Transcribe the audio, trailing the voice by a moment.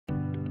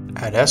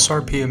At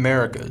SRP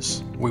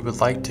Americas, we would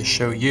like to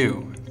show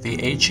you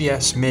the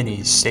HES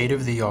Mini's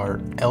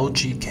state-of-the-art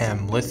LG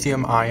Chem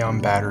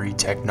lithium-ion battery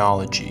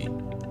technology.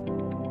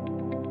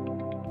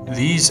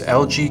 These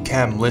LG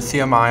Chem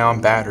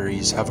lithium-ion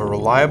batteries have a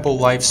reliable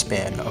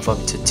lifespan of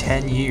up to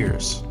 10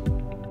 years.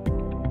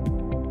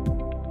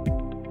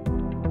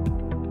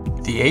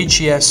 The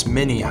HES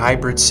Mini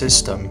hybrid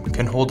system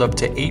can hold up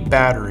to 8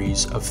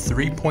 batteries of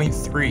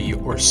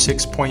 3.3 or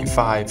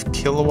 6.5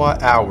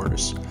 kilowatt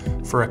hours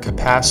for a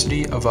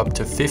capacity of up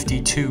to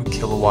 52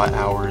 kilowatt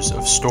hours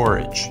of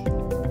storage.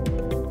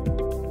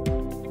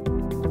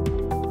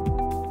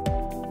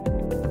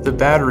 The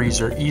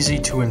batteries are easy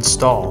to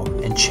install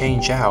and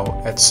change out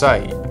at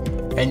site,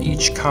 and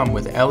each come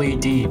with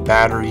LED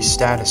battery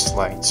status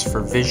lights for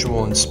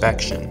visual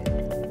inspection.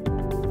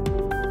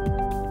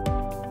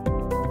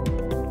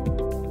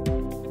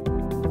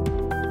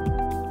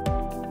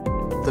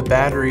 The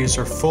batteries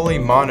are fully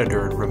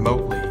monitored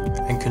remotely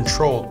and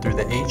controlled through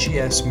the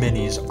HES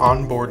Mini's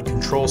onboard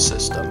control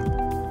system,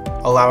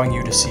 allowing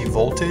you to see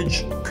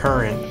voltage,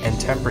 current, and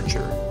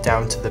temperature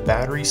down to the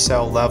battery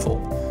cell level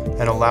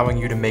and allowing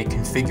you to make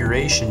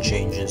configuration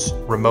changes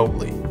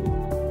remotely.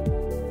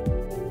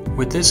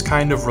 With this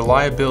kind of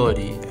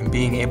reliability and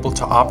being able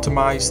to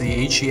optimize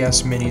the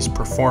HES Mini's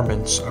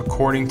performance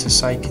according to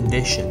site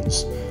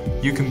conditions,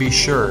 you can be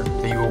sure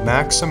that you will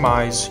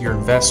maximize your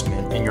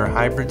investment in your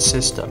hybrid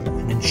system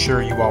and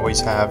ensure you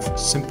always have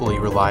simply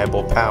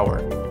reliable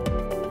power.